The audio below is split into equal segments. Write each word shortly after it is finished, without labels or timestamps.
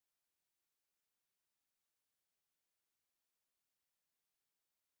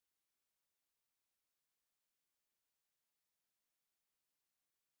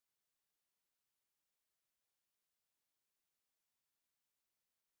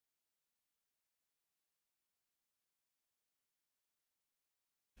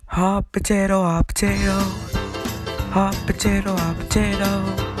Hot potato, hot potato. Hot potato, hot potato.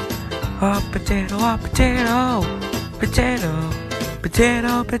 Hot potato, hot potato. Potato,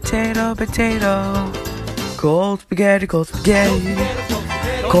 potato, potato, potato. Cold spaghetti, cold spaghetti.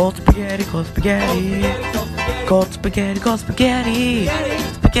 Cold spaghetti, cold spaghetti. Cold spaghetti, cold spaghetti.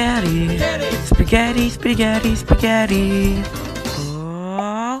 Spaghetti, spaghetti, spaghetti, spaghetti.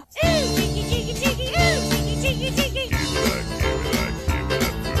 Oh.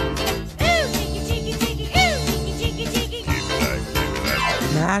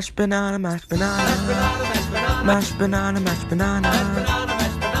 Mashed banana, mashed banana. Mashed banana, mashed banana.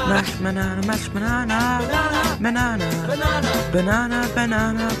 Mashed banana, mashed banana. Banana, banana,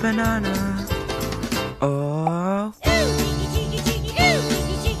 banana, banana. Oh.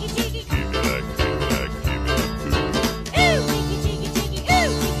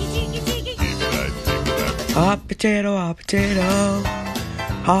 Hot potato, hot potato.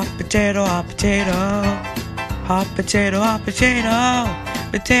 Hot potato, hot potato. Hot potato, hot potato.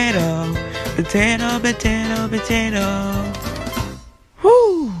 Potato, potato, potato, potato.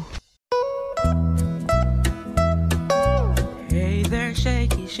 Woo! Hey there,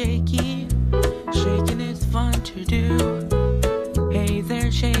 shaky, shaky. Shaking is fun to do. Hey there,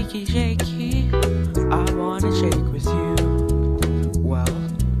 shaky, shaky. I wanna shake with you. Well,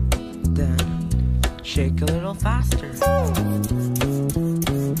 then shake a little faster.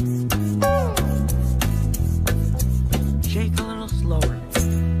 Shake a little slower.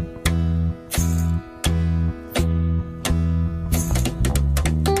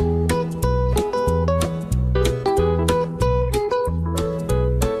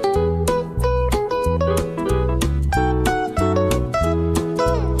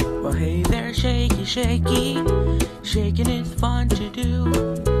 Well, hey there, shaky, shaky. Shaking is fun to do.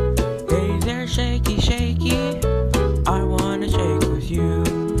 Hey there, shaky, shaky. I wanna shake with you.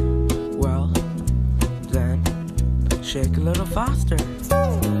 Well, then shake a little faster.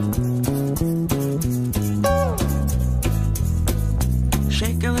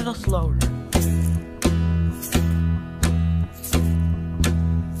 Shake a little slower.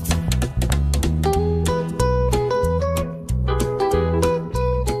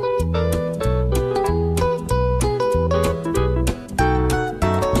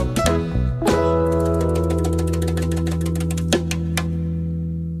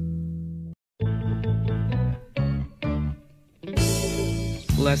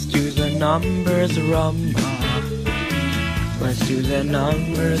 Let's do the numbers, Rhumba. Let's do the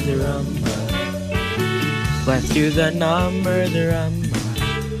numbers, Rhumba. Let's do the numbers, Rhumba.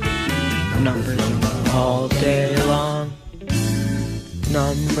 Numbers all day long.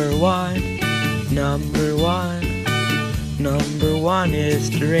 Number one, number one. Number one is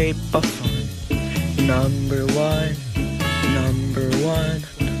straight for fun. Number one, number one.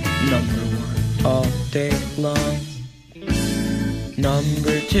 Number one all day long.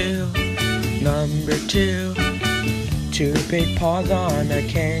 Number two, number two. Two big paws on a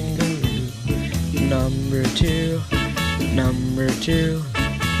kangaroo. Number two, number two.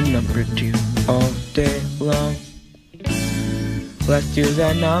 Number two all day long. Let's do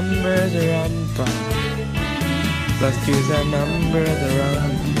the numbers, Rhumba. Let's do the numbers,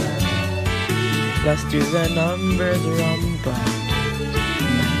 Rhumba. Let's do the numbers, Rhumba.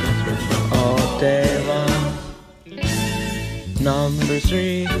 Numbers all day long. Number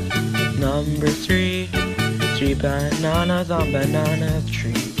three, number three. Three bananas on banana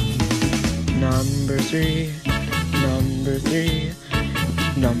tree. Number three, number three.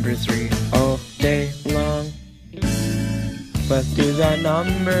 Number three all day long. Let's do the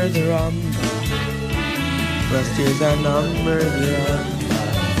numbers, Rhumba. Let's do the numbers, Rhumba.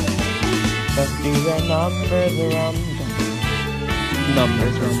 Let's do the numbers, Rhumba.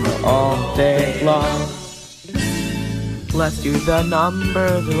 Numbers, Rhumba all day long. Let's do the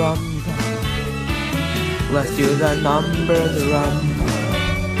numbers, Rhumba. Let's do the numbers, Rhumba.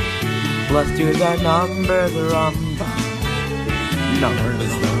 Let's do the numbers, Rhumba.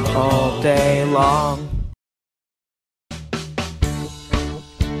 Numbers all day long.